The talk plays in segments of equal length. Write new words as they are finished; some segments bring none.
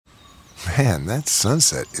Man, that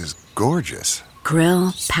sunset is gorgeous.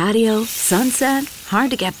 Grill, patio, sunset.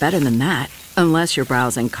 Hard to get better than that. Unless you're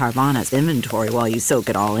browsing Carvana's inventory while you soak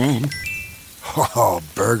it all in. Oh,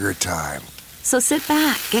 burger time. So sit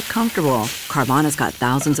back, get comfortable. Carvana's got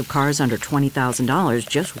thousands of cars under $20,000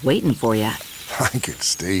 just waiting for you. I could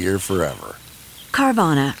stay here forever.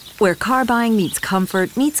 Carvana, where car buying meets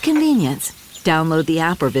comfort meets convenience. Download the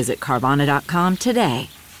app or visit Carvana.com today.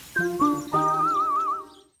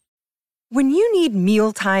 When you need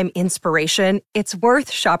mealtime inspiration, it's worth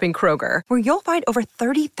shopping Kroger, where you'll find over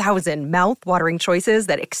 30,000 mouth-watering choices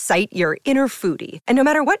that excite your inner foodie. And no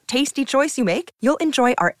matter what tasty choice you make, you'll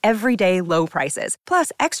enjoy our everyday low prices,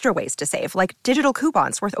 plus extra ways to save, like digital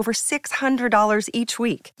coupons worth over $600 each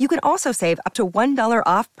week. You can also save up to $1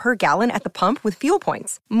 off per gallon at the pump with fuel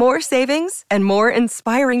points. More savings and more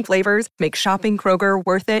inspiring flavors make shopping Kroger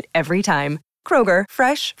worth it every time. Kroger,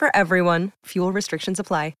 fresh for everyone. Fuel restrictions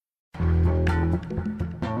apply.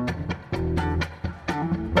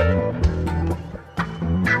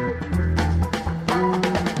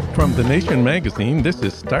 From The Nation magazine, this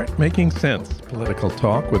is Start Making Sense, political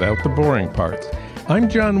talk without the boring parts. I'm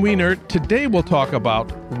John Wiener. Today we'll talk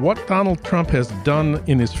about what Donald Trump has done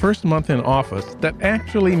in his first month in office that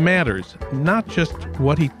actually matters, not just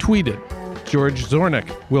what he tweeted. George Zornick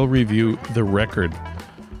will review the record.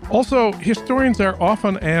 Also, historians are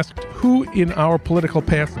often asked who in our political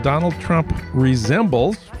past Donald Trump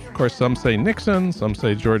resembles. Of course, some say Nixon, some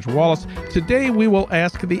say George Wallace. Today, we will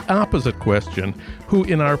ask the opposite question. Who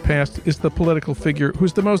in our past is the political figure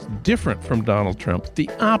who's the most different from Donald Trump, the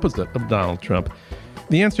opposite of Donald Trump?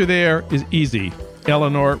 The answer there is easy.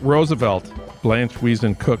 Eleanor Roosevelt. Blanche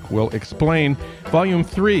Wiesen Cook will explain. Volume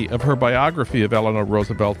 3 of her biography of Eleanor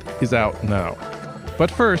Roosevelt is out now.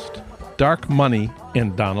 But first, Dark Money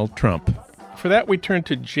and Donald Trump. For that, we turn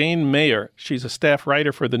to Jane Mayer. She's a staff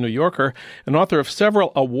writer for The New Yorker and author of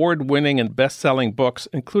several award-winning and best-selling books,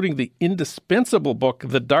 including the indispensable book,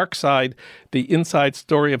 The Dark Side, the inside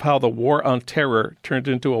story of how the war on terror turned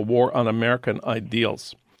into a war on American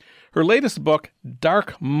ideals. Her latest book,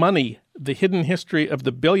 Dark Money, The Hidden History of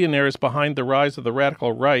the Billionaires Behind the Rise of the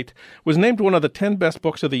Radical Right, was named one of the 10 best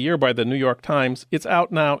books of the year by the New York Times. It's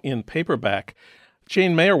out now in paperback.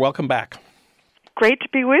 Jane Mayer, welcome back. Great to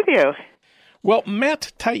be with you. Well,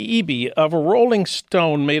 Matt Taibbi of Rolling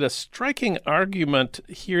Stone made a striking argument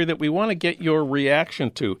here that we want to get your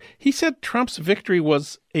reaction to. He said Trump's victory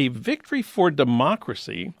was a victory for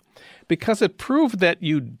democracy because it proved that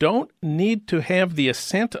you don't need to have the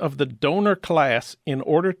assent of the donor class in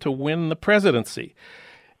order to win the presidency.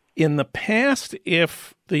 In the past,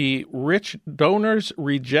 if the rich donors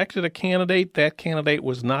rejected a candidate, that candidate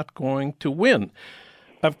was not going to win.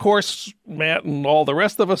 Of course, Matt and all the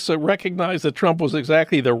rest of us recognize that Trump was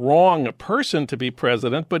exactly the wrong person to be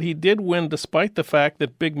president, but he did win despite the fact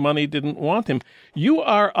that big money didn't want him. You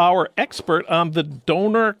are our expert on the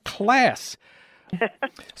donor class.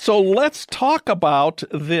 So let's talk about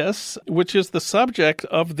this, which is the subject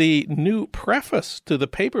of the new preface to the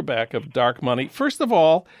paperback of Dark Money. First of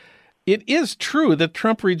all, it is true that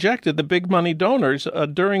Trump rejected the big money donors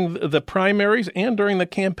during the primaries and during the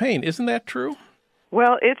campaign. Isn't that true?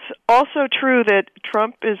 Well, it's also true that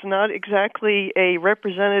Trump is not exactly a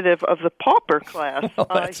representative of the pauper class. Oh,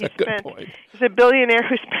 that's a good point. He's a billionaire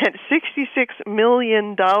who spent $66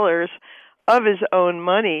 million of his own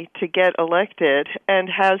money to get elected and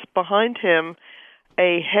has behind him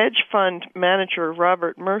a hedge fund manager,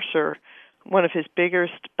 Robert Mercer. One of his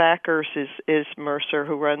biggest backers is Mercer,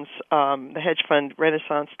 who runs the hedge fund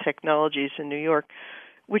Renaissance Technologies in New York,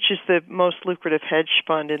 which is the most lucrative hedge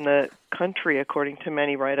fund in the country, according to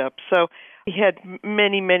many write-ups. So he had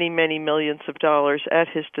many, many, many millions of dollars at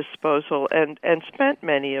his disposal and spent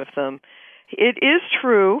many of them. It is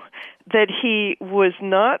true that he was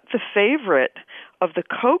not the favorite of the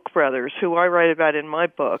Koch brothers, who I write about in my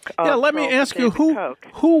book. Yeah, let me ask you,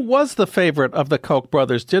 who was the favorite of the Koch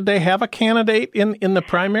brothers? Did they have a candidate in the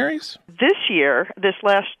primaries? This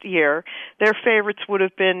last year, their favorites would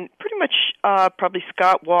have been pretty much probably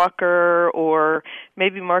Scott Walker or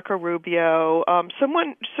maybe Marco Rubio,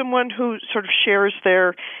 someone who sort of shares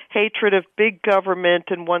their hatred of big government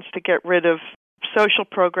and wants to get rid of social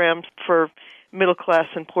programs for middle class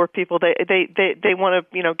and poor people. They want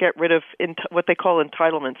to get rid of what they call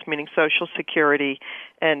entitlements, meaning Social Security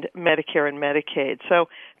and Medicare and Medicaid. So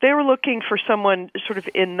they were looking for someone sort of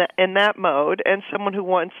in that mode, and someone who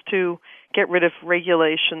wants to get rid of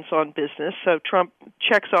regulations on business. So Trump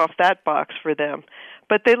checks off that box for them.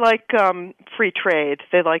 But they like free trade.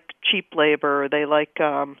 They like cheap labor. They like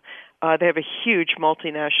they have a huge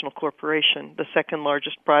multinational corporation, the second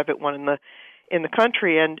largest private one in the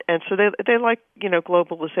country, and so they like,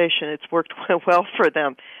 globalization. It's worked well for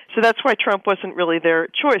them. So that's why Trump wasn't really their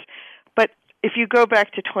choice. But if you go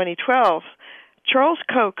back to 2012, Charles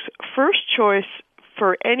Koch's first choice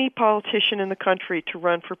for any politician in the country to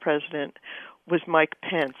run for president was Mike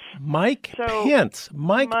Pence. Mike Pence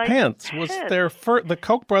was the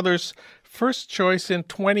Koch brothers' first choice in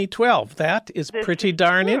 2012. That is pretty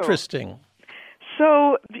darn interesting.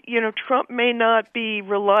 So, Trump may not be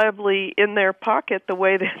reliably in their pocket the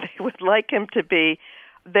way that they would like him to be.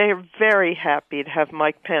 They're very happy to have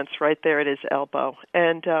Mike Pence right there at his elbow,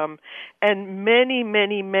 and many,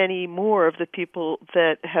 many, many more of the people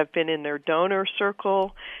that have been in their donor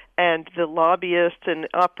circle and the lobbyists and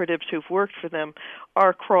operatives who've worked for them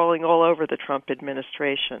are crawling all over the Trump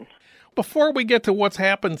administration. Before we get to what's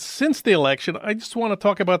happened since the election, I just want to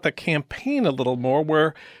talk about the campaign a little more,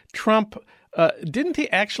 where Trump didn't he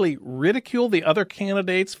actually ridicule the other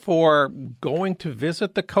candidates for going to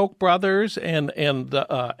visit the Koch brothers and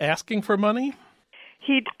asking for money?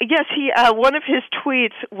 Yes, one of his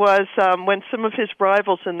tweets was when some of his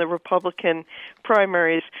rivals in the Republican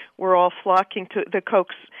primaries were all flocking to the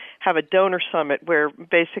Kochs. Have a donor summit where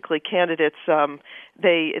basically candidates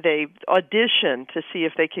they audition to see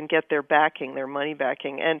if they can get their money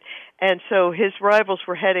backing, and so his rivals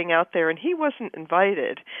were heading out there and he wasn't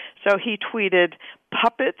invited. So he tweeted,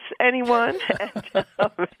 "Puppets, anyone?"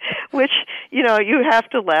 Which you have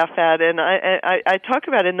to laugh at, and I talk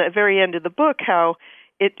about in the very end of the book how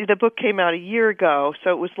the book came out a year ago,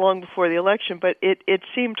 so it was long before the election, but it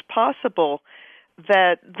seemed possible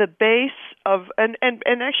that the base of and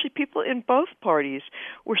actually people in both parties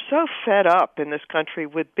were so fed up in this country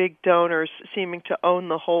with big donors seeming to own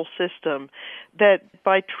the whole system that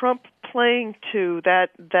by Trump playing to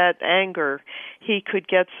that anger, he could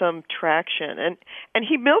get some traction, and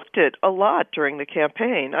he milked it a lot during the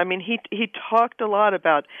campaign. I mean, he talked a lot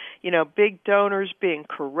about big donors being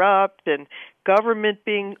corrupt and government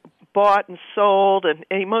being bought and sold, and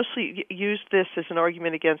he mostly used this as an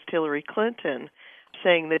argument against Hillary Clinton,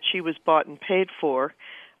 saying that she was bought and paid for,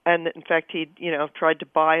 and that in fact he tried to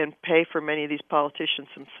buy and pay for many of these politicians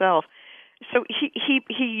himself. So he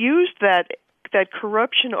used that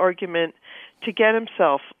corruption argument to get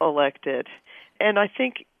himself elected, and I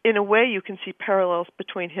think in a way you can see parallels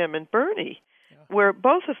between him and Bernie, where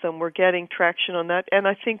both of them were getting traction on that, and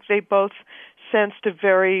I think they both sensed a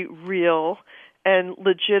very real and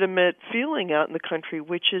legitimate feeling out in the country,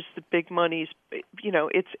 which is the big money's,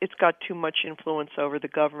 it's got too much influence over the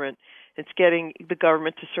government. It's getting the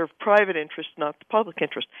government to serve private interest, not the public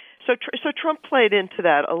interest. So Trump played into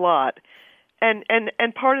that a lot. And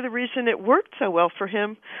part of the reason it worked so well for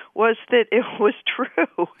him was that it was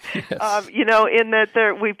true. Yes. In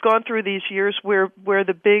that we've gone through these years where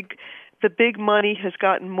the big money has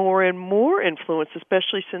gotten more and more influence,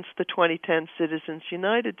 especially since the 2010 Citizens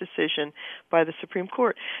United decision by the Supreme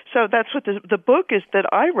Court. So that's what the book is that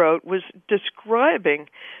I wrote, was describing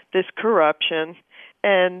this corruption.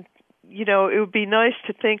 And, it would be nice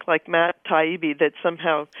to think like Matt Taibbi that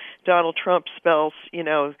somehow Donald Trump spells,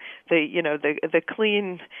 the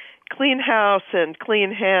clean house and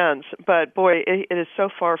clean hands, but boy, it is so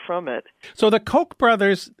far from it. So the Koch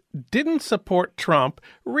brothers didn't support Trump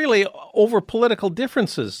really over political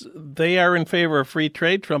differences. They are in favor of free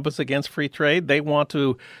trade. Trump is against free trade. They want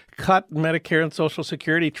to cut Medicare and Social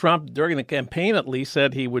Security. Trump, during the campaign at least,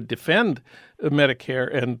 said he would defend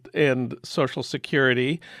Medicare and Social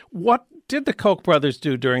Security. What did the Koch brothers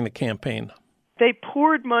do during the campaign? They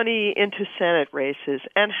poured money into Senate races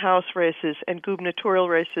and House races and gubernatorial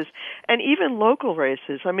races and even local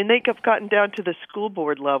races. I mean, they've gotten down to the school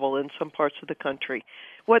board level in some parts of the country.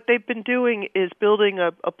 What they've been doing is building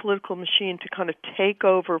a political machine to kind of take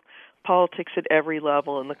over politics at every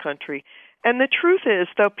level in the country. And the truth is,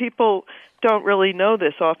 though people don't really know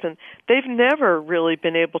this often, they've never really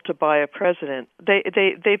been able to buy a president.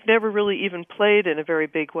 They've never really even played in a very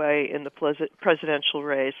big way in the presidential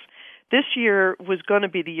race. This year was going to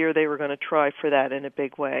be the year they were going to try for that in a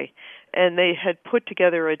big way. And they had put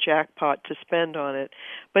together a jackpot to spend on it.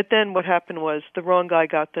 But then what happened was the wrong guy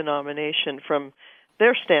got the nomination from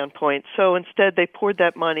their standpoint. So instead they poured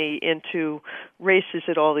that money into races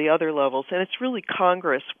at all the other levels. And it's really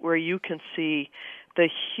Congress where you can see the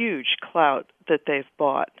huge clout that they've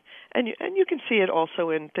bought. And you can see it also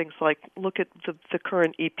in things like, look at the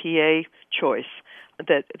current EPA choice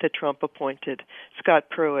that Trump appointed, Scott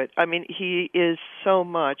Pruitt. I mean, he is so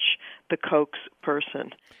much the Koch's person.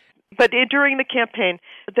 But during the campaign,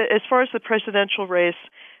 as far as the presidential race,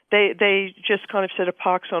 They just kind of set a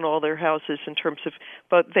pox on all their houses in terms of,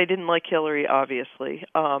 but they didn't like Hillary, obviously,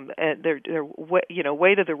 and they're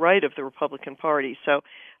way to the right of the Republican Party. So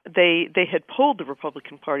they had pulled the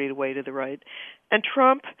Republican Party way to the right, and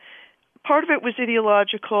Trump. Part of it was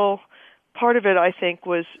ideological. Part of it, I think,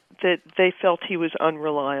 was that they felt he was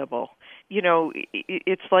unreliable.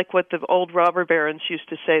 It's like what the old robber barons used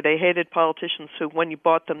to say. They hated politicians, so when you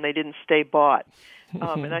bought them, they didn't stay bought.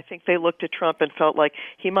 And I think they looked at Trump and felt like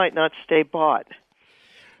he might not stay bought.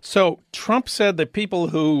 So Trump said that people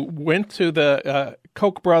who went to the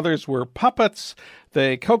Koch brothers were puppets.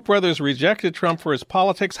 The Koch brothers rejected Trump for his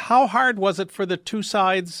politics. How hard was it for the two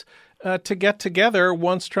sides to get together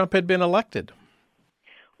once Trump had been elected?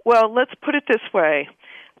 Well, let's put it this way.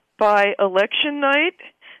 By election night,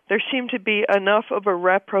 there seemed to be enough of a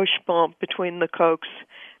rapprochement between the Kochs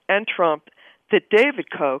and Trump that David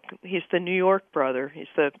Koch, he's the New York brother, he's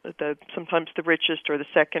the sometimes the richest or the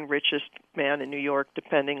second richest man in New York,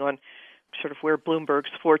 depending on sort of where Bloomberg's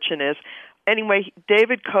fortune is. Anyway,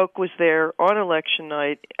 David Koch was there on election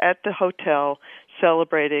night at the hotel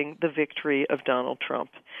celebrating the victory of Donald Trump.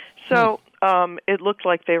 So it looked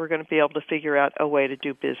like they were going to be able to figure out a way to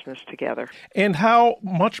do business together. And how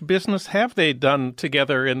much business have they done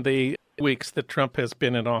together in the weeks that Trump has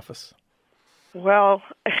been in office? Well,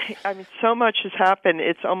 I mean, so much has happened.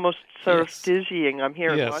 It's almost sort of dizzying. I'm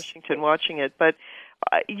here in Washington watching it. But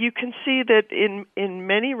you can see that in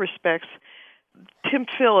many respects, Tim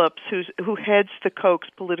Phillips, who heads the Koch's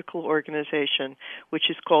political organization, which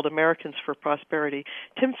is called Americans for Prosperity,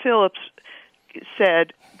 Tim Phillips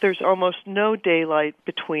said there's almost no daylight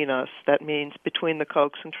between us, that means between the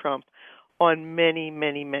Kochs and Trump, on many,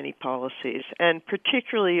 many, many policies, and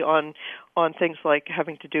particularly on things like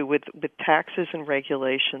having to do with taxes and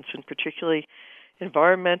regulations, and particularly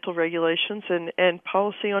environmental regulations and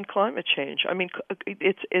policy on climate change. I mean,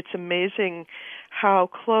 it's amazing how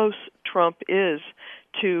close Trump is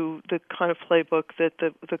to the kind of playbook that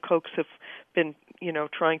the Kochs have been,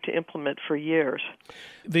 trying to implement for years.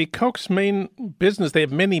 The Koch's main business, they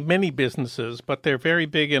have many, many businesses, but they're very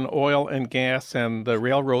big in oil and gas and the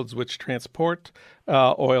railroads which transport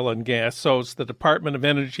oil and gas. So it's the Department of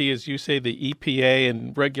Energy, as you say, the EPA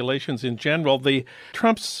and regulations in general. The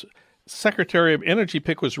Trump's Secretary of Energy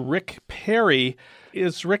pick was Rick Perry.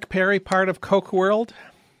 Is Rick Perry part of Koch world?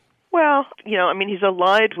 Well, he's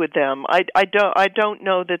allied with them. I don't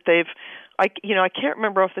know that they've. I can't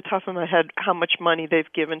remember off the top of my head how much money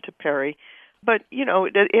they've given to Perry, but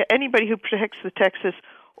anybody who protects the Texas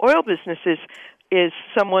oil business is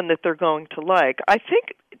someone that they're going to like. I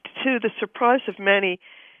think, to the surprise of many,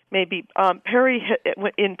 maybe Perry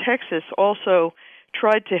in Texas also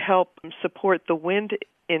tried to help support the wind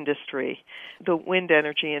industry, the wind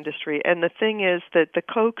energy industry. And the thing is that the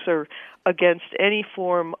Kochs are against any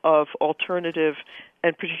form of alternative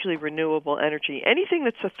and particularly renewable energy. Anything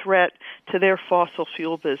that's a threat to their fossil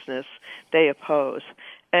fuel business, they oppose.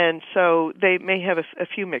 And so they may have a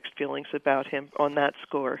few mixed feelings about him on that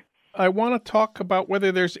score. I want to talk about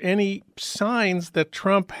whether there's any signs that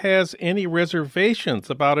Trump has any reservations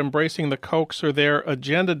about embracing the Kochs or their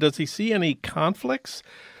agenda. Does he see any conflicts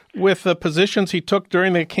with the positions he took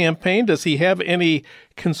during the campaign? Does he have any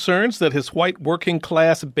concerns that his white working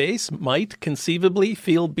class base might conceivably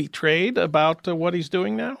feel betrayed about what he's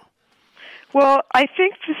doing now? Well, I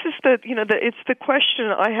think this is it's the question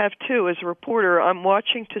I have too as a reporter. I'm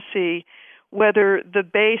watching to see whether the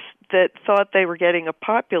base that thought they were getting a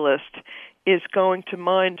populist is going to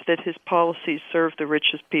mind that his policies serve the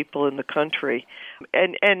richest people in the country.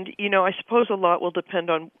 And I suppose a lot will depend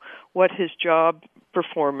on what his job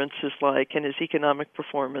performance is like and his economic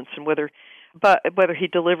performance and whether he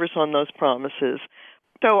delivers on those promises.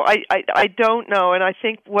 So I don't know, and I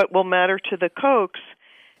think what will matter to the Kochs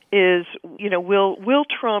is, will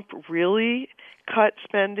Trump really cut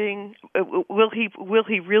spending? Will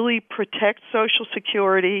he really protect Social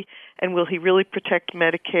Security, and will he really protect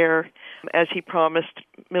Medicare as he promised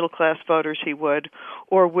middle-class voters he would,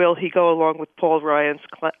 or will he go along with Paul Ryan's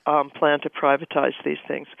plan to privatize these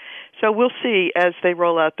things? So we'll see as they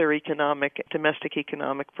roll out their domestic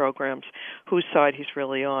economic programs whose side he's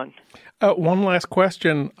really on. One last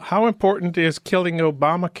question. How important is killing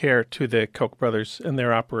Obamacare to the Koch brothers and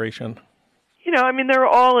their operation? They're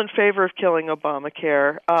all in favor of killing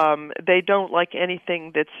Obamacare. They don't like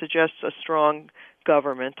anything that suggests a strong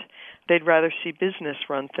government. They'd rather see business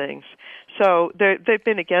run things. So they've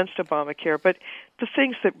been against Obamacare, but the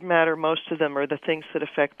things that matter most to them are the things that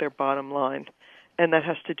affect their bottom line, and that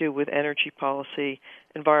has to do with energy policy,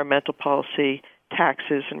 environmental policy,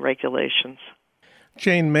 taxes, and regulations.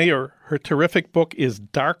 Jane Mayer. Her terrific book is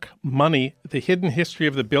Dark Money, The Hidden History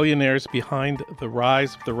of the Billionaires Behind the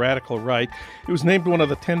Rise of the Radical Right. It was named one of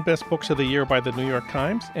the 10 best books of the year by the New York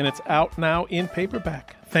Times, and it's out now in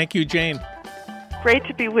paperback. Thank you, Jane. Great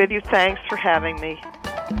to be with you. Thanks for having me.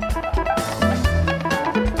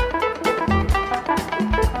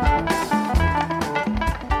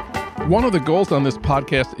 One of the goals on this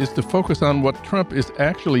podcast is to focus on what Trump is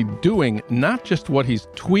actually doing, not just what he's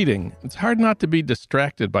tweeting. It's hard not to be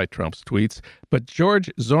distracted by Trump's tweets, but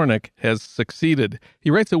George Zornick has succeeded.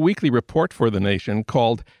 He writes a weekly report for The Nation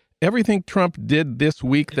called Everything Trump Did This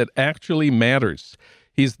Week That Actually Matters.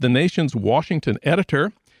 He's The Nation's Washington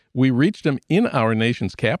editor. We reached him in our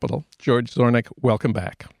nation's capital. George Zornick, welcome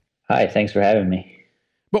back. Hi, thanks for having me.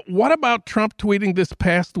 But what about Trump tweeting this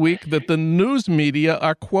past week that the news media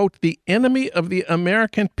are, quote, the enemy of the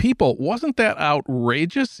American people? Wasn't that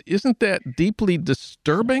outrageous? Isn't that deeply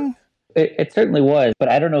disturbing? It certainly was, but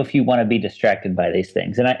I don't know if you want to be distracted by these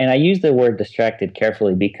things. And I use the word distracted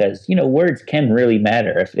carefully because, words can really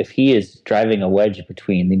matter. If he is driving a wedge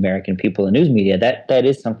between the American people and news media, that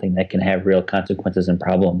is something that can have real consequences and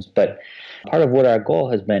problems. But part of what our goal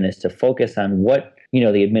has been is to focus on what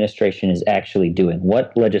the administration is actually doing.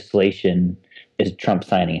 What legislation is Trump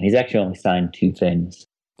signing? And he's actually only signed 2 things.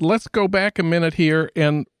 Let's go back a minute here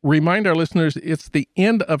and remind our listeners it's the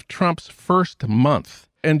end of Trump's first month.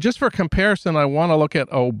 And just for comparison, I want to look at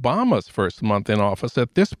Obama's first month in office.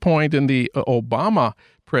 At this point in the Obama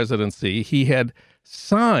presidency, he had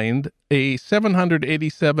signed a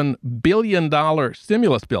 $787 billion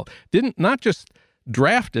stimulus bill. Not just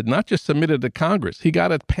drafted, not just submitted to Congress. He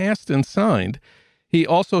got it passed and signed. He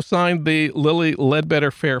also signed the Lilly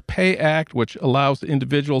Ledbetter Fair Pay Act, which allows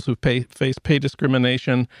individuals who face pay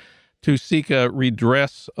discrimination to seek a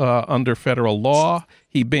redress under federal law.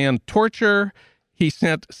 He banned torture. He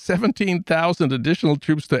sent 17,000 additional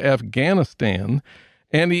troops to Afghanistan.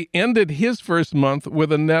 And he ended his first month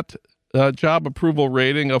with a net job approval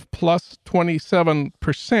rating of plus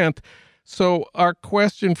 27%. So our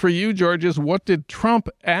question for you, George, is what did Trump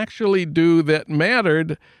actually do that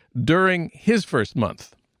mattered during his first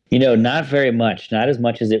month? Not very much, not as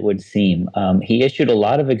much as it would seem. He issued a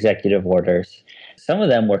lot of executive orders. Some of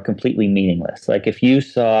them were completely meaningless. Like if you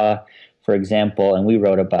saw, for example, and we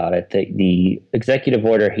wrote about it, the executive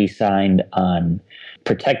order he signed on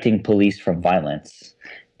protecting police from violence.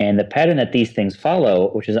 And the pattern that these things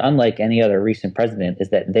follow, which is unlike any other recent president, is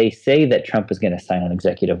that they say that Trump is going to sign an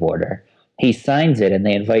executive order. He signs it and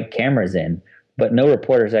they invite cameras in, but no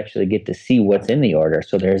reporters actually get to see what's in the order.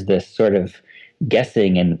 So there's this sort of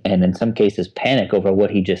guessing and in some cases panic over what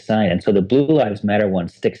he just signed. And so the Blue Lives Matter one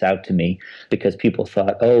sticks out to me because people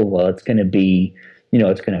thought, oh, well, it's going to be,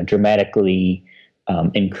 it's going to dramatically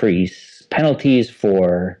increase penalties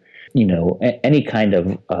for, any kind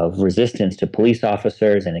of resistance to police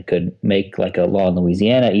officers. And it could make like a law in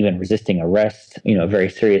Louisiana, even resisting arrest, a very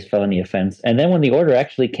serious felony offense. And then when the order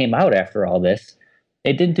actually came out after all this,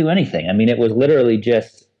 it didn't do anything. I mean, it was literally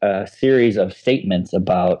just a series of statements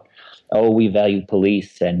about, oh, we value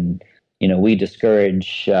police and, we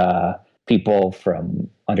discourage people from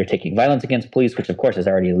undertaking violence against police, which of course is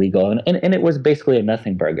already illegal. And it was basically a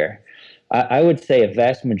nothing burger. I would say a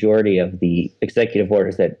vast majority of the executive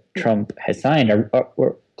orders that Trump has signed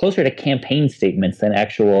are closer to campaign statements than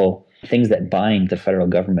actual things that bind the federal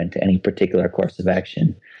government to any particular course of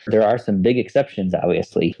action. There are some big exceptions,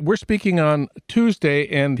 obviously. We're speaking on Tuesday,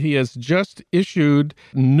 and he has just issued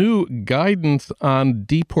new guidance on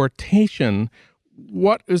deportation.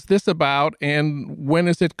 What is this about, and when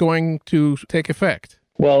is it going to take effect?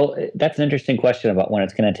 Well, that's an interesting question about when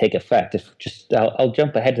it's going to take effect. I'll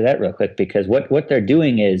jump ahead to that real quick, because what they're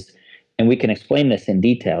doing is, and we can explain this in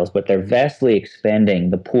details, but they're vastly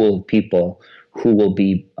expanding the pool of people who will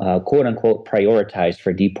be, quote unquote, prioritized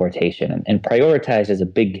for deportation. And prioritized is a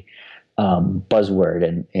big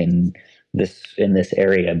buzzword in this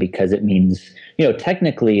area, because it means,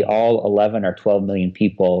 technically all 11 or 12 million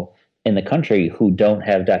people in the country who don't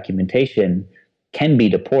have documentation can be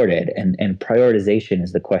deported, and prioritization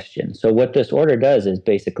is the question. So what this order does is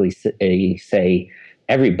basically say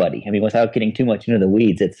everybody. I mean, without getting too much into the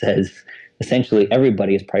weeds, it says essentially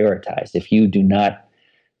everybody is prioritized. If you do not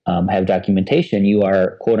have documentation, you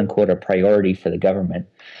are, quote unquote, a priority for the government.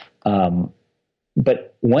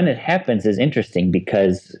 But when it happens is interesting,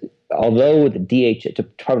 because although the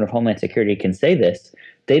Department of Homeland Security can say this,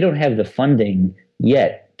 they don't have the funding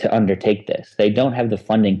yet to undertake this. They don't have the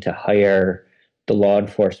funding to hire the law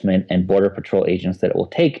enforcement and Border Patrol agents that it will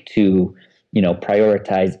take to,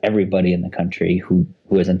 prioritize everybody in the country who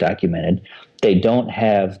isn't documented. They don't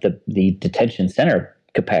have the detention center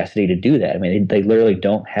capacity to do that. I mean, they literally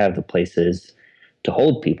don't have the places to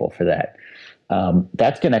hold people for that.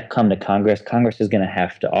 That's going to come to Congress. Congress is going to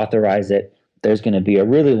have to authorize it. There's going to be a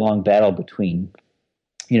really long battle between,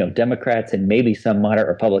 Democrats and maybe some moderate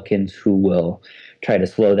Republicans who will try to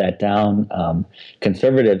slow that down.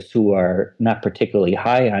 Conservatives who are not particularly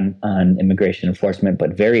high on immigration enforcement,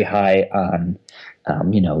 but very high on,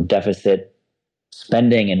 deficit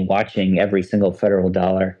spending and watching every single federal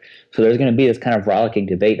dollar. So there's going to be this kind of rollicking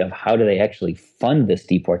debate of how do they actually fund this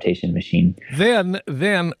deportation machine.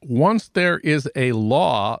 Then once there is a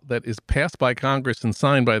law that is passed by Congress and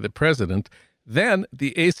signed by the president, then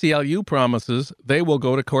the ACLU promises they will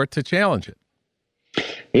go to court to challenge it.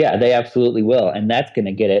 Yeah, they absolutely will. And that's going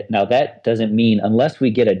to get it. Now, that doesn't mean, unless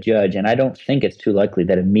we get a judge, and I don't think it's too likely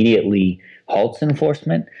that immediately halts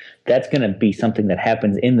enforcement, that's going to be something that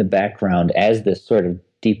happens in the background as this sort of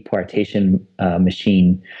deportation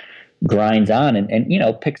machine grinds on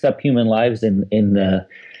and picks up human lives in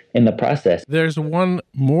the process. There's one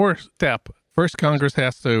more step. First, Congress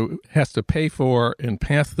has to pay for and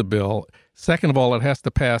pass the bill. Second of all, it has to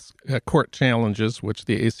pass court challenges, which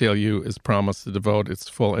the ACLU is promised to devote its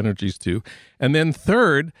full energies to. And then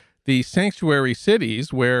third, the sanctuary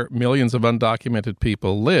cities where millions of undocumented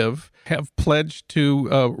people live have pledged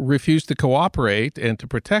to refuse to cooperate and to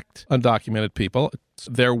protect undocumented people.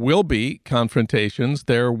 There will be confrontations.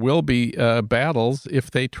 There will be battles if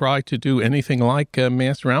they try to do anything like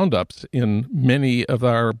mass roundups in many of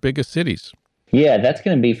our biggest cities. Yeah, that's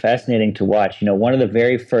going to be fascinating to watch. One of the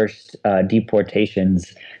very first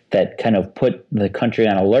deportations that kind of put the country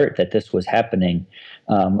on alert that this was happening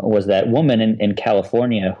was that woman in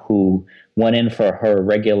California who went in for her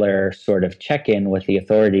regular sort of check-in with the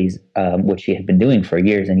authorities, which she had been doing for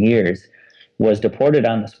years and years, was deported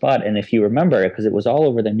on the spot. And if you remember, because it was all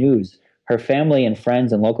over the news, her family and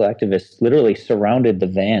friends and local activists literally surrounded the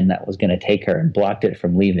van that was going to take her and blocked it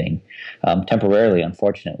from leaving temporarily.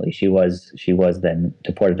 Unfortunately, she was then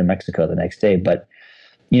deported to Mexico the next day. But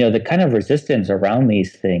the kind of resistance around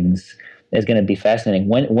these things is going to be fascinating.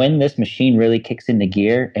 When this machine really kicks into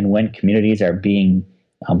gear and when communities are being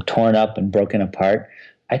torn up and broken apart,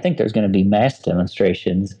 I think there's going to be mass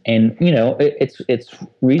demonstrations. And it's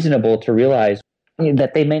reasonable to realize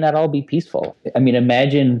that they may not all be peaceful. I mean,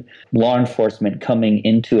 imagine law enforcement coming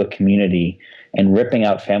into a community and ripping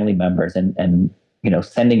out family members and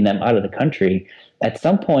sending them out of the country. At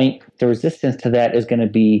some point, the resistance to that is going to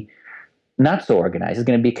be not so organized. It's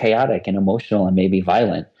going to be chaotic and emotional and maybe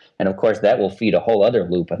violent. And of course, that will feed a whole other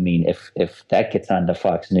loop. I mean, if that gets onto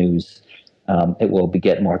Fox News, it will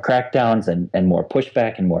get more crackdowns and more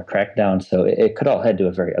pushback and more crackdowns. So it could all head to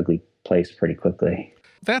a very ugly place pretty quickly.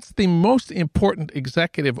 That's the most important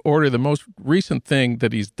executive order, the most recent thing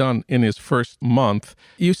that he's done in his first month.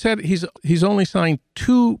 You said he's only signed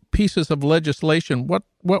 2 pieces of legislation. What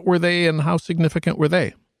were they and how significant were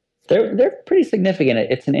they? They're pretty significant.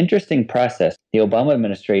 It's an interesting process. The Obama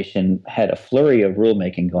administration had a flurry of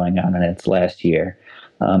rulemaking going on in its last year,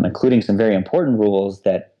 including some very important rules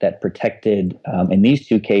that protected, in these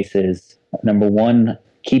 2 cases, number one,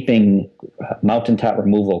 keeping mountaintop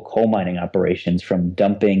removal coal mining operations from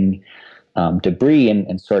dumping debris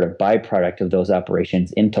and sort of byproduct of those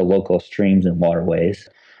operations into local streams and waterways.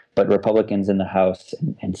 But Republicans in the House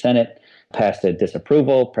and Senate passed a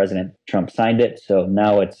disapproval. President Trump signed it. So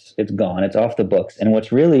now it's gone. It's off the books. And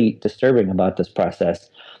what's really disturbing about this process,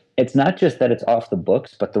 it's not just that it's off the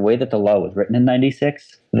books, but the way that the law was written in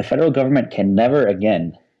 96, the federal government can never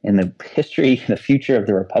again, in the history, the future of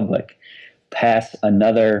the republic, pass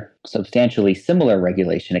another substantially similar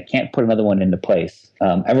regulation. It can't put another one into place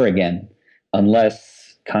ever again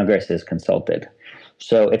unless Congress is consulted.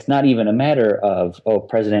 So it's not even a matter of,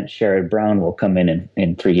 President Sherrod Brown will come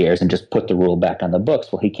in 3 years and just put the rule back on the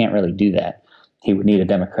books. Well, he can't really do that. He would need a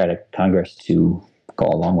Democratic Congress to go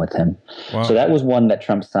along with him. Wow. So that was one that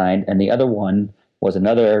Trump signed. And the other one was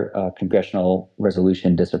another congressional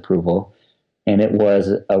resolution disapproval. And it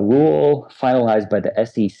was a rule finalized by the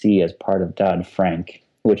SEC as part of Dodd-Frank,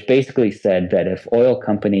 which basically said that if oil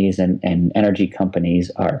companies and energy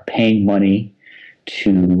companies are paying money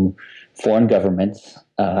to foreign governments,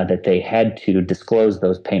 that they had to disclose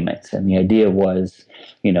those payments. And the idea was,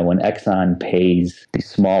 when Exxon pays the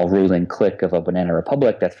small ruling clique of a banana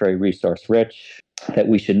republic that's very resource rich, that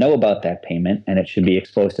we should know about that payment and it should be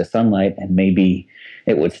exposed to sunlight, and maybe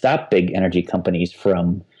it would stop big energy companies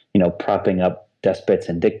from propping up despots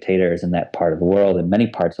and dictators in that part of the world, in many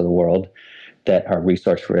parts of the world that are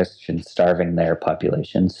resource rich and starving their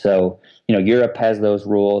population. So, Europe has those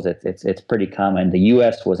rules. It's pretty common. The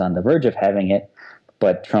U.S. was on the verge of having it,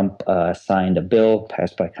 but Trump signed a bill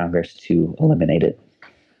passed by Congress to eliminate it.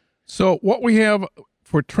 So what we have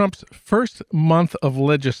for Trump's first month of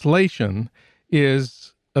legislation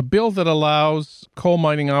is a bill that allows coal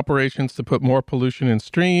mining operations to put more pollution in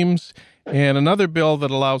streams, and another bill that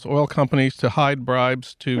allows oil companies to hide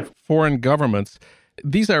bribes to foreign governments.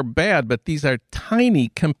 These are bad, but these are tiny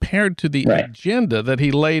compared to the agenda that he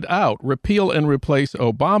laid out. Repeal and replace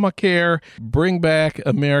Obamacare, bring back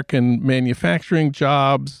American manufacturing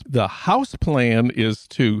jobs. The House plan is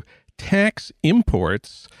to tax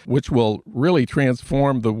imports, which will really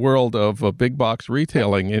transform the world of big box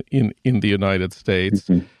retailing in the United States.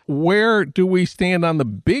 Mm-hmm. Where do we stand on the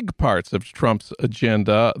big parts of Trump's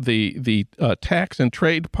agenda, the tax and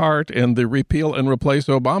trade part and the repeal and replace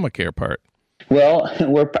Obamacare part? Well,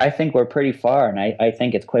 I think we're pretty far, and I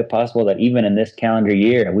think it's quite possible that even in this calendar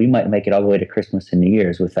year, we might make it all the way to Christmas and New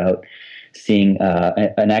Year's without seeing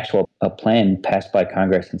an actual plan passed by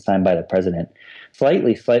Congress and signed by the president.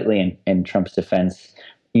 Slightly in Trump's defense,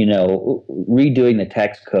 redoing the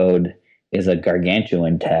tax code is a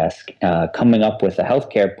gargantuan task. Coming up with a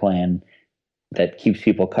healthcare plan that keeps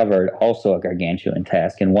people covered, also a gargantuan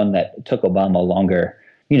task, and one that took Obama longer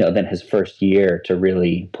than his first year to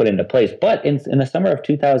really put into place. But in the summer of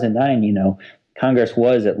 2009, Congress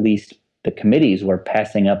was, at least the committees were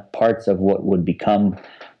passing up parts of what would become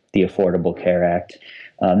the Affordable Care Act.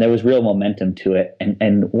 There was real momentum to it.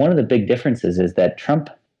 And one of the big differences is that Trump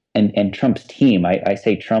and Trump's team, I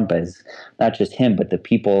say Trump as not just him, but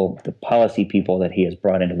the policy people that he has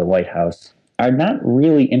brought into the White House, are not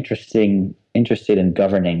really interested in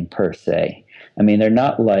governing per se. I mean, they're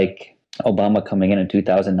not like Obama coming in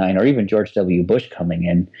 2009, or even George W. Bush coming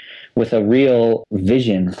in with a real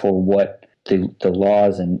vision for what the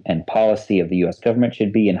laws and policy of the U.S. government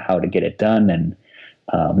should be and how to get it done. And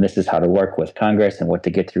this is how to work with Congress and what to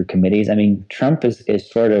get through committees. I mean, Trump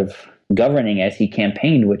is sort of governing as he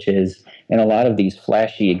campaigned, which is in a lot of these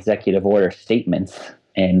flashy executive order statements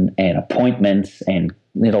and appointments and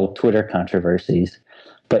little Twitter controversies,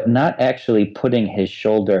 but not actually putting his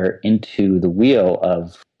shoulder into the wheel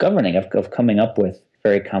of governing, of coming up with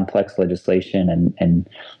very complex legislation and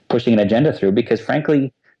pushing an agenda through, because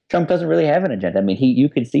frankly, Trump doesn't really have an agenda. I mean, you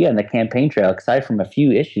could see on the campaign trail, aside from a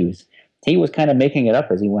few issues, he was kind of making it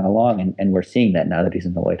up as he went along, and we're seeing that now that he's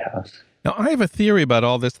in the White House. Now, I have a theory about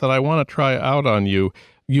all this that I want to try out on you.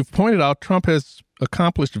 You've pointed out Trump has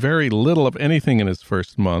accomplished very little of anything in his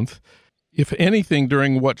first month. If anything,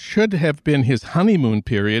 during what should have been his honeymoon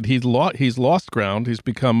period, he's lost ground. He's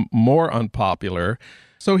become more unpopular.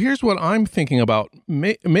 So here's what I'm thinking about.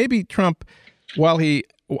 Maybe Trump, while he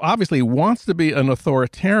obviously wants to be an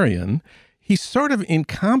authoritarian, he's sort of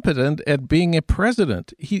incompetent at being a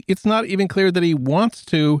president. It's not even clear that he wants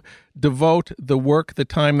to devote the work, the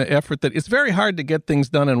time, the effort. That it's very hard to get things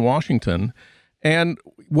done in Washington. And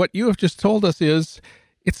what you have just told us is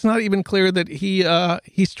it's not even clear that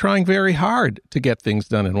he's trying very hard to get things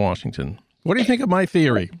done in Washington. What do you think of my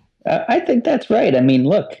theory? I think that's right. I mean,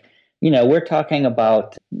 look, we're talking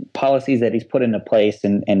about policies that he's put into place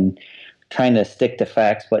and trying to stick to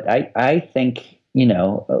facts. But I think,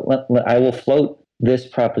 I will float this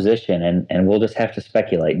proposition and we'll just have to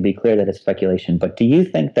speculate and be clear that it's speculation. But do you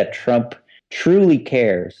think that Trump truly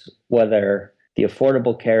cares whether the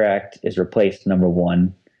Affordable Care Act is replaced, number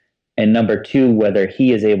one, and number two, whether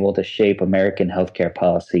he is able to shape American healthcare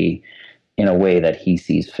policy in a way that he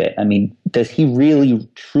sees fit? I mean, does he really,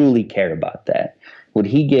 truly care about that? Would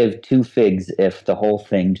he give two figs if the whole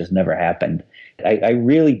thing just never happened? I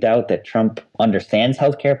really doubt that Trump understands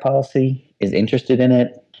healthcare policy, is interested in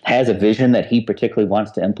it, has a vision that he particularly wants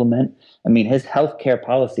to implement. I mean, his healthcare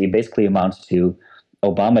policy basically amounts to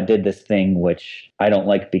Obama did this thing, which I don't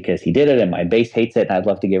like because he did it, and my base hates it, and I'd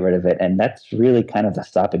love to get rid of it. And that's really kind of the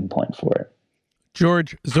stopping point for it.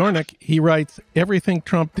 George Zornick, he writes everything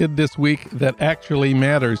Trump did this week that actually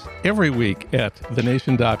matters every week at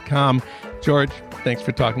thenation.com. George, thanks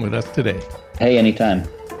for talking with us today. Hey, anytime.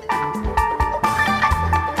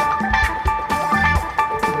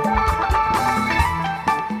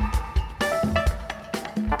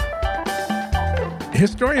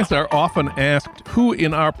 Historians are often asked who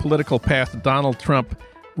in our political past Donald Trump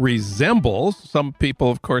resembles. Some people,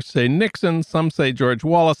 of course, say Nixon. Some say George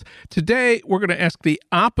Wallace. Today, we're going to ask the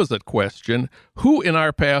opposite question. Who in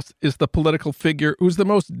our past is the political figure who's the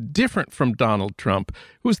most different from Donald Trump?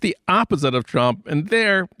 Who's the opposite of Trump? And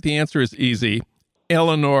there, the answer is easy.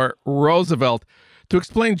 Eleanor Roosevelt. To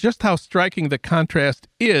explain just how striking the contrast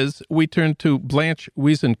is, we turn to Blanche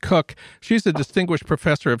Wiesen-Cook. She's a distinguished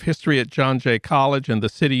professor of history at John Jay College and the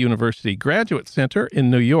City University Graduate Center in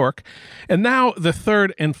New York. And now the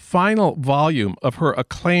third and final volume of her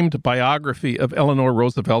acclaimed biography of Eleanor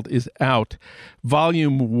Roosevelt is out.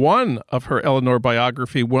 Volume 1 of her Eleanor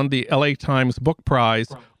biography won the LA Times Book Prize.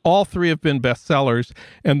 All 3 have been bestsellers,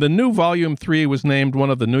 and the new Volume 3 was named one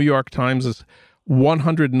of the New York Times'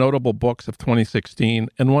 100 Notable Books of 2016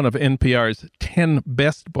 and one of NPR's 10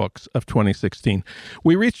 Best Books of 2016.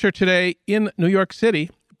 We reached her today in New York City.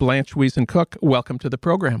 Blanche Wiesen-Cook, welcome to the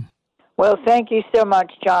program. Well, thank you so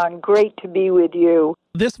much, John. Great to be with you.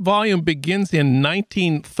 This volume begins in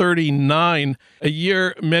 1939, a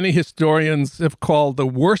year many historians have called the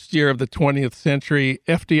worst year of the 20th century.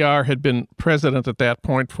 FDR had been president at that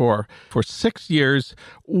point for 6 years.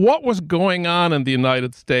 What was going on in the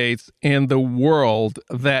United States and the world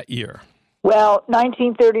that year? Well,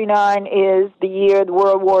 1939 is the year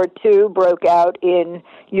World War II broke out in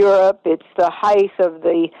Europe. It's the height of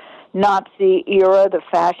the Nazi era, the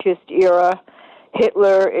fascist era.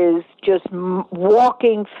 Hitler is just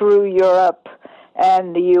walking through Europe,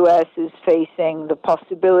 and the U.S. is facing the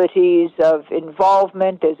possibilities of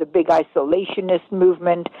involvement. There's a big isolationist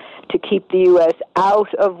movement to keep the U.S.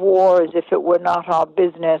 out of war as if it were not our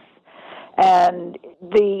business. And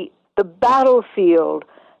the battlefield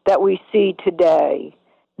that we see today,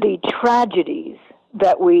 the tragedies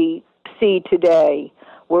that we see today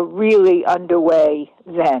were really underway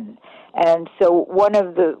then. And so one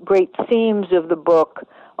of the great themes of the book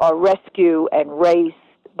are rescue and race.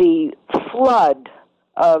 The flood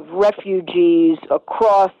of refugees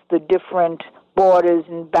across the different borders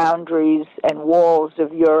and boundaries and walls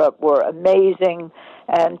of Europe were amazing,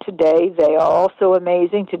 and today they are also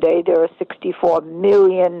amazing. Today there are 64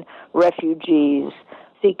 million refugees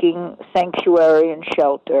seeking sanctuary and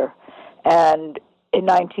shelter, and in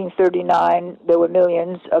 1939, there were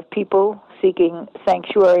millions of people seeking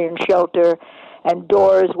sanctuary and shelter, and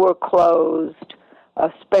doors were closed,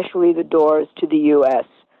 especially the doors to the U.S.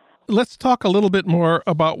 Let's talk a little bit more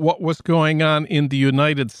about what was going on in the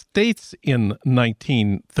United States in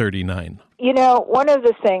 1939. You know, one of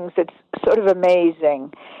the things that's sort of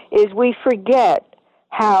amazing is we forget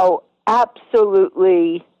how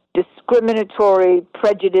absolutely discriminatory,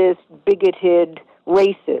 prejudiced, bigoted,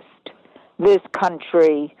 racist this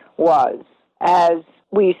country was, as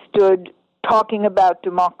we stood talking about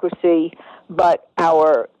democracy, but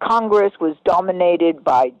our Congress was dominated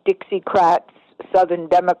by Dixiecrats, Southern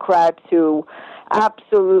Democrats who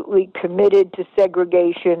absolutely committed to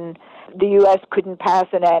segregation. The U.S. couldn't pass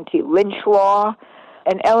an anti-lynch law,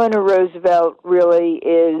 and Eleanor Roosevelt really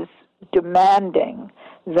is demanding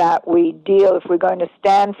that we deal, if we're going to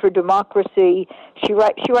stand for democracy. She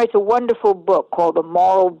writes a wonderful book called The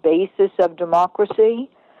Moral Basis of Democracy,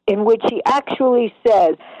 in which she actually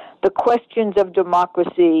says the questions of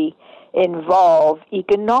democracy involve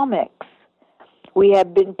economics. We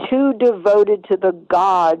have been too devoted to the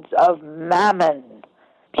gods of mammon.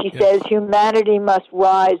 She says humanity must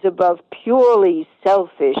rise above purely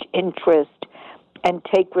selfish interest and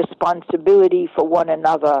take responsibility for one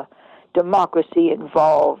another. Democracy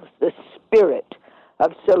involves the spirit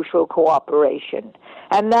of social cooperation.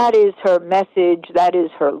 And that is her message, that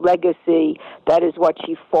is her legacy, that is what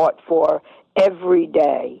she fought for every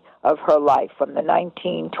day of her life from the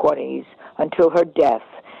 1920s until her death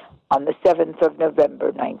on the 7th of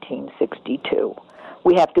November, 1962.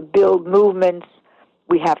 We have to build movements.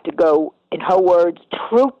 We have to go, in her words,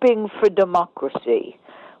 trooping for democracy.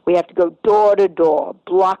 We have to go door to door,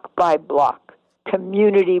 block by block,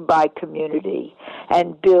 community by community,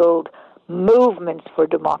 and build movements for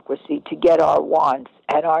democracy to get our wants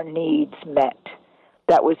and our needs met.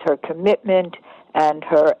 That was her commitment and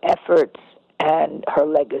her efforts and her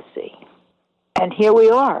legacy. And here we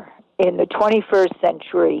are in the 21st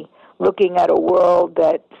century, looking at a world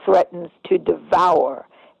that threatens to devour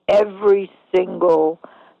every single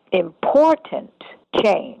important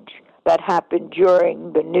change that happened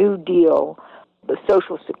during the New Deal, the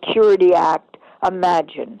Social Security Act.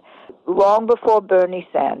 Imagine, long before Bernie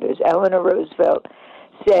Sanders, Eleanor Roosevelt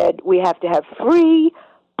said we have to have free,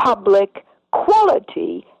 public,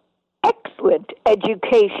 quality, excellent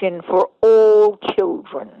education for all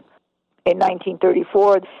children. In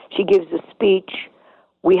 1934, she gives a speech.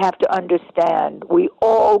 We have to understand we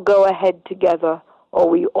all go ahead together or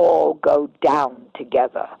we all go down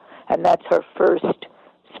together. And that's her first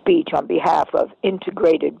speech on behalf of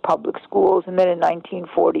integrated public schools. And then in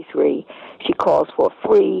 1943, she calls for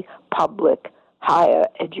free public higher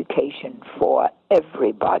education for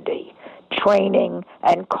everybody, training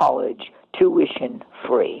and college tuition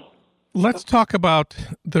free. Let's talk about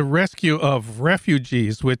the rescue of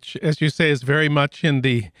refugees, which, as you say, is very much in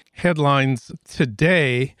the headlines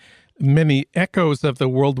today. Many echoes of the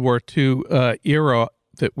World War II era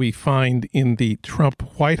that we find in the Trump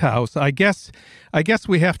White House. I guess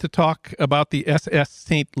we have to talk about the SS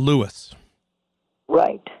St. Louis.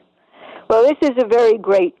 Right. Well, this is a very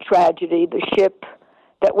great tragedy. The ship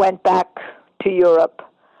that went back to Europe,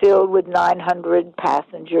 filled with 900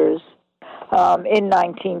 passengers, in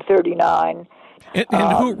 1939.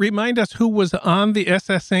 And who remind us who was on the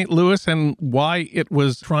SS St. Louis and why it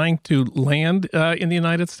was trying to land in the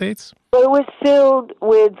United States? Well, it was filled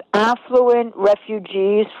with affluent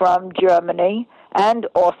refugees from Germany and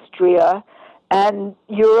Austria and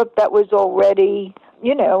Europe that was already,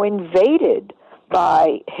 invaded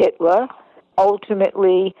by Hitler.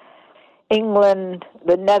 Ultimately, England,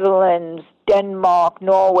 the Netherlands, Denmark,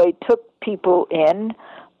 Norway took people in.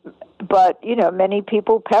 But, many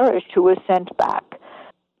people perished who were sent back.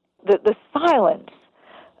 The silence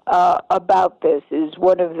about this is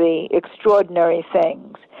one of the extraordinary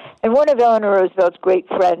things. And one of Eleanor Roosevelt's great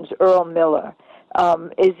friends, Earl Miller,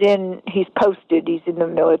 he's posted, he's in the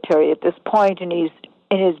military at this point, and he's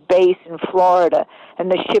in his base in Florida,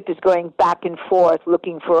 and the ship is going back and forth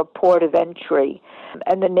looking for a port of entry.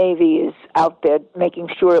 And the Navy is out there making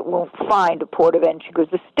sure it won't find a port of entry because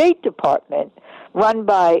the State Department, run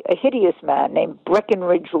by a hideous man named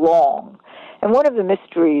Breckinridge Long, and one of the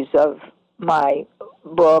mysteries of my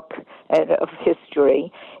book and of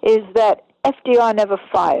history is that FDR never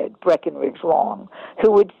fired Breckinridge Long,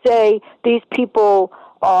 who would say these people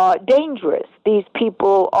are dangerous, these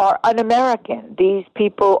people are un-American, these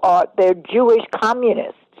people they're Jewish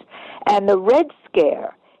communists. And the Red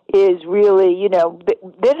Scare is really,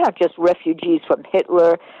 they're not just refugees from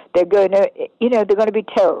Hitler. They're going to be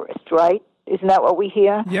terrorists, right? Isn't that what we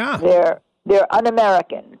hear? Yeah. They're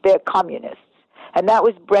un-American. They're communists. And that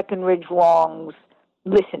was Breckinridge Long's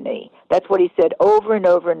litany. That's what he said over and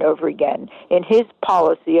over and over again in his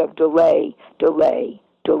policy of delay, delay,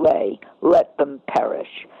 delay, let them perish.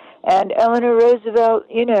 And Eleanor Roosevelt,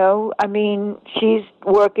 she's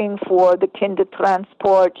working for the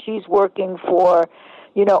Kindertransport. She's working for,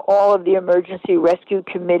 all of the emergency rescue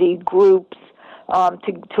committee groups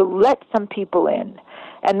to let some people in.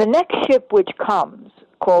 And the next ship which comes,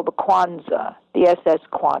 called the Kwanzaa, the SS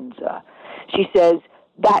Kwanzaa, she says,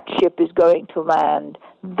 that ship is going to land.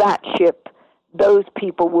 That ship, those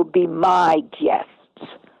people will be my guests.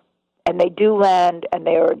 And they do land, and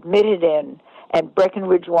they are admitted in, and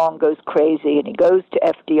Breckinridge Long goes crazy, and he goes to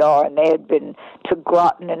FDR, and they had been to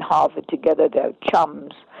Groton and Harvard together, they're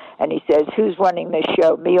chums, and he says, who's running this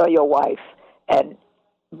show, me or your wife? And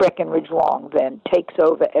Breckinridge Long then takes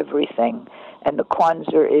over everything, and the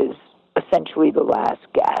Kwanzaa is essentially the last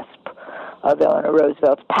gasp of Eleanor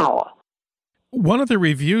Roosevelt's power. One of the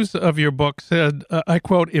reviews of your book said, I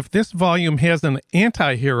quote, if this volume has an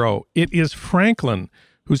anti-hero, it is Franklin,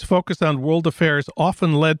 whose focus on world affairs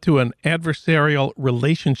often led to an adversarial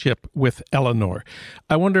relationship with Eleanor.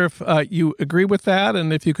 I wonder if you agree with that,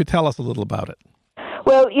 and if you could tell us a little about it.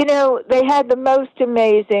 Well, they had the most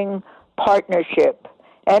amazing partnership,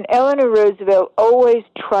 and Eleanor Roosevelt always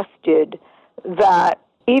trusted that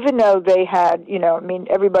even though they had,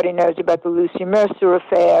 everybody knows about the Lucy Mercer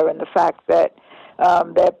affair and the fact that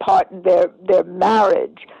their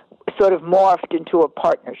marriage sort of morphed into a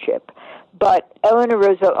partnership. But Eleanor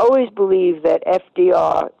Roosevelt always believed that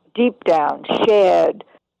FDR, deep down, shared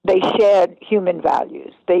human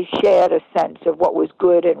values. They shared a sense of what was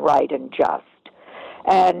good and right and just.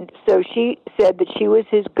 And so she said that she was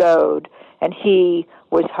his goad and he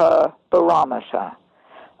was her barometer.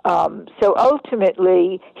 So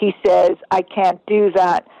ultimately, he says, I can't do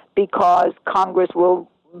that because Congress will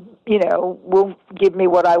give me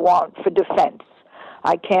what I want for defense.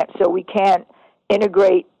 We can't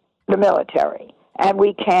integrate the military. And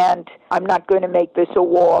I'm not going to make this a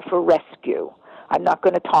war for rescue. I'm not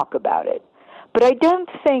going to talk about it. But I don't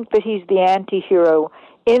think that he's the anti-hero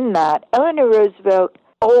in that. Eleanor Roosevelt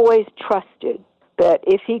always trusted that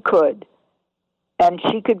if he could, and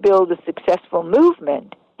she could build a successful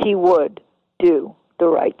movement, he would do the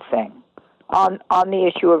right thing. On the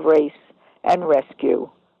issue of race and rescue,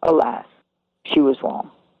 alas, she was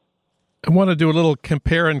wrong. I want to do a little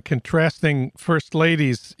compare and contrasting first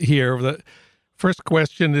ladies here. The first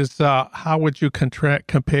question is, how would you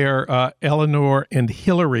compare Eleanor and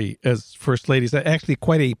Hillary as first ladies? Actually,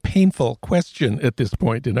 quite a painful question at this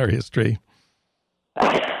point in our history.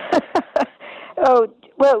 Oh,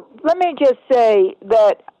 well, let me just say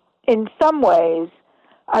that in some ways,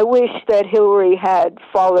 I wish that Hillary had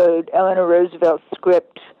followed Eleanor Roosevelt's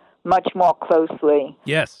script much more closely.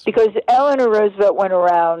 Yes. Because Eleanor Roosevelt went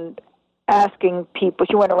around asking people,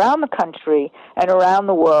 she went around the country and around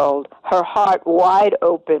the world, her heart wide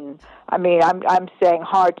open. I mean, I'm saying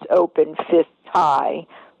hearts open, fists high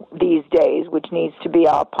these days, which needs to be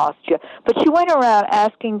our posture. But she went around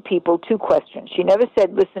asking people two questions. She never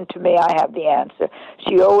said, listen to me, I have the answer.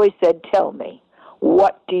 She always said, tell me,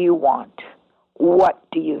 what do you want? What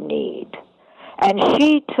do you need? And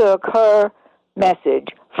she took her message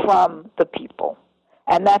from the people,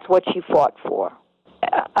 and that's what she fought for.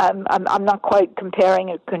 I'm not quite comparing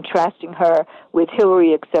and contrasting her with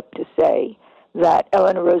Hillary, except to say that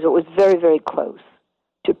Eleanor Roosevelt was very, very close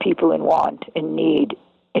to people in want, in need,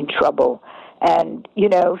 in trouble. And, you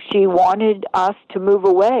know, she wanted us to move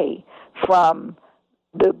away from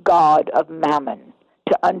the god of mammon,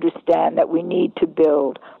 to understand that we need to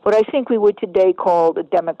build what I think we would today call the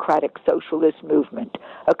democratic socialist movement,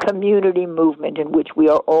 a community movement in which we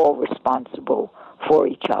are all responsible for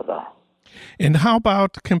each other. And how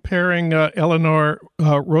about comparing Eleanor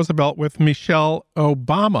Roosevelt with Michelle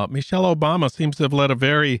Obama? Michelle Obama seems to have had a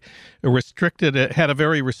very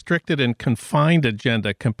restricted and confined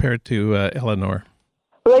agenda compared to Eleanor.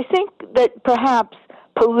 Well, I think that perhaps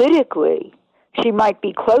politically she might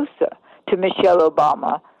be closer to Michelle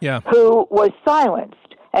Obama, who was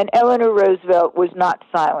silenced, and Eleanor Roosevelt was not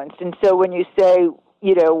silenced. And so when you say,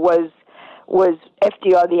 you know, was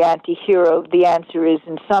FDR the anti-hero, the answer is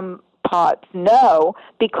in some parts no,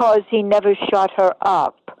 because he never shut her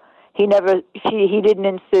up. He didn't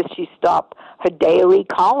insist she stop her daily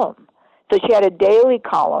column. So she had a daily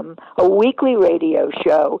column, a weekly radio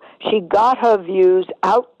show. She got her views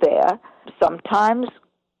out there, sometimes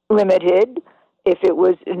limited. If it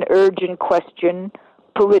was an urgent question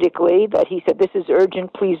politically that he said, this is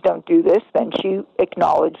urgent, please don't do this, then she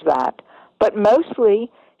acknowledged that. But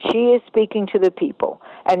mostly, she is speaking to the people.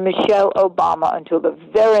 And Michelle Obama, until the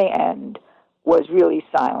very end, was really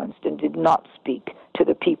silenced and did not speak to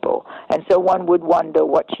the people. And so one would wonder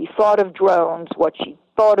what she thought of drones, what she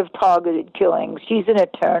thought of targeted killings. She's an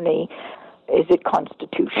attorney. Is it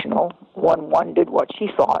constitutional? One wondered what she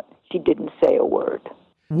thought. She didn't say a word.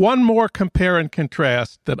 One more compare and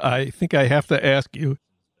contrast that I think I have to ask you.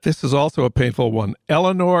 This is also a painful one.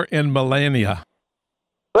 Eleanor and Melania.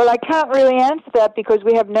 Well, I can't really answer that because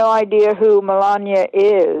we have no idea who Melania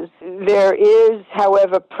is. There is,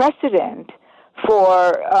 however, precedent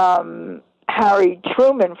for Harry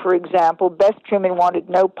Truman, for example. Bess Truman wanted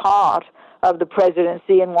no part of the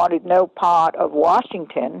presidency and wanted no part of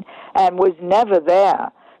Washington and was never there.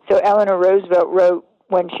 So Eleanor Roosevelt wrote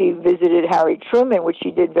when she visited Harry Truman, which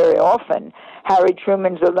she did very often, Harry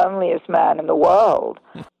Truman's the loneliest man in the world.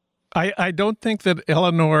 I don't think that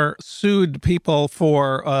Eleanor sued people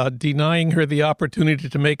for denying her the opportunity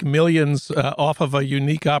to make millions off of a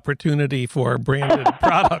unique opportunity for branded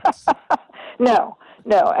products. No.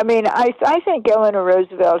 I mean, I think Eleanor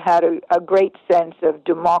Roosevelt had a great sense of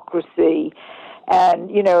democracy. And,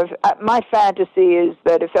 you know, my fantasy is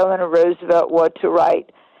that if Eleanor Roosevelt were to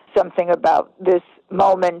write something about this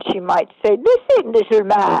moment, she might say, listen, little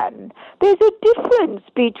man, there's a difference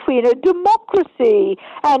between a democracy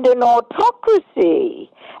and an autocracy.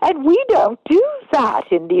 And we don't do that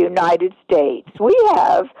in the United States. We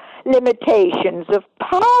have limitations of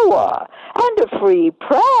power and a free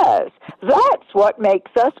press. That's what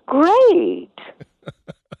makes us great.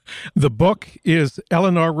 The book is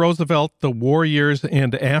Eleanor Roosevelt, The War Years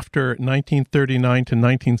and After 1939 to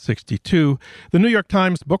 1962. The New York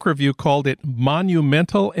Times Book Review called it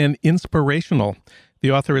monumental and inspirational.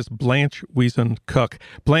 The author is Blanche Wiesen-Cook.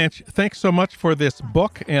 Blanche, thanks so much for this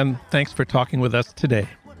book, and thanks for talking with us today.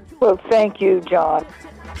 Well, thank you, John.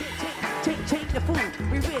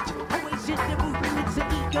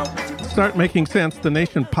 Start Making Sense, the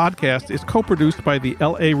Nation podcast, is co-produced by the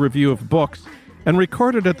LA Review of Books and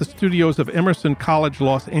recorded at the studios of Emerson College,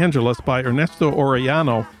 Los Angeles by Ernesto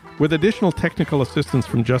Orellano, with additional technical assistance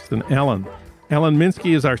from Justin Allen. Alan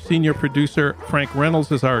Minsky is our senior producer. Frank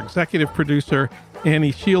Reynolds is our executive producer.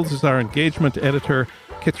 Annie Shields is our engagement editor.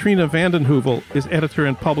 Katrina Vanden Heuvel is editor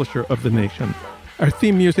and publisher of The Nation. Our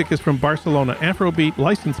theme music is from Barcelona Afrobeat,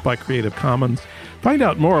 licensed by Creative Commons. Find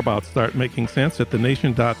out more about Start Making Sense at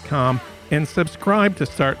thenation.com and subscribe to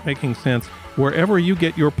Start Making Sense wherever you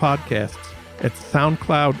get your podcasts, at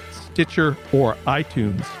SoundCloud, Stitcher, or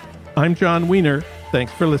iTunes. I'm John Wiener.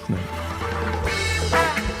 Thanks for listening.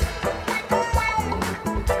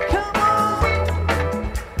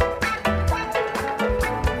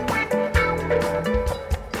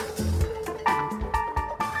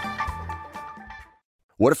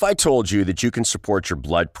 What if I told you that you can support your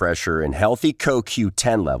blood pressure and healthy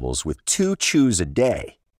CoQ10 levels with 2 chews a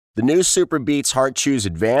day? The new Super Beets Heart Chews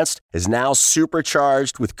Advanced is now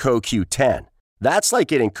supercharged with CoQ10. That's like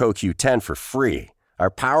getting CoQ10 for free. Our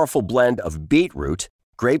powerful blend of beetroot,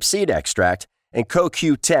 grapeseed extract, and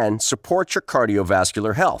CoQ10 supports your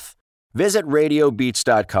cardiovascular health. Visit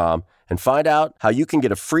RadioBeats.com and find out how you can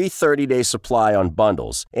get a free 30-day supply on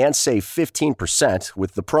bundles and save 15%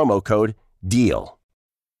 with the promo code DEAL.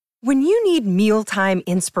 When you need mealtime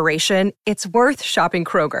inspiration, it's worth shopping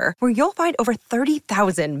Kroger, where you'll find over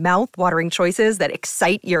 30,000 mouth-watering choices that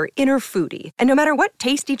excite your inner foodie. And no matter what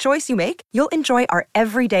tasty choice you make, you'll enjoy our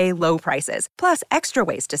everyday low prices, plus extra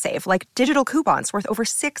ways to save, like digital coupons worth over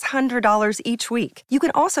 $600 each week. You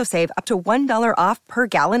can also save up to $1 off per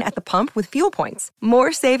gallon at the pump with fuel points.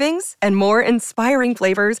 More savings and more inspiring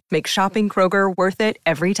flavors make shopping Kroger worth it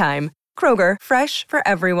every time. Kroger, fresh for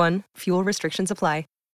everyone. Fuel restrictions apply.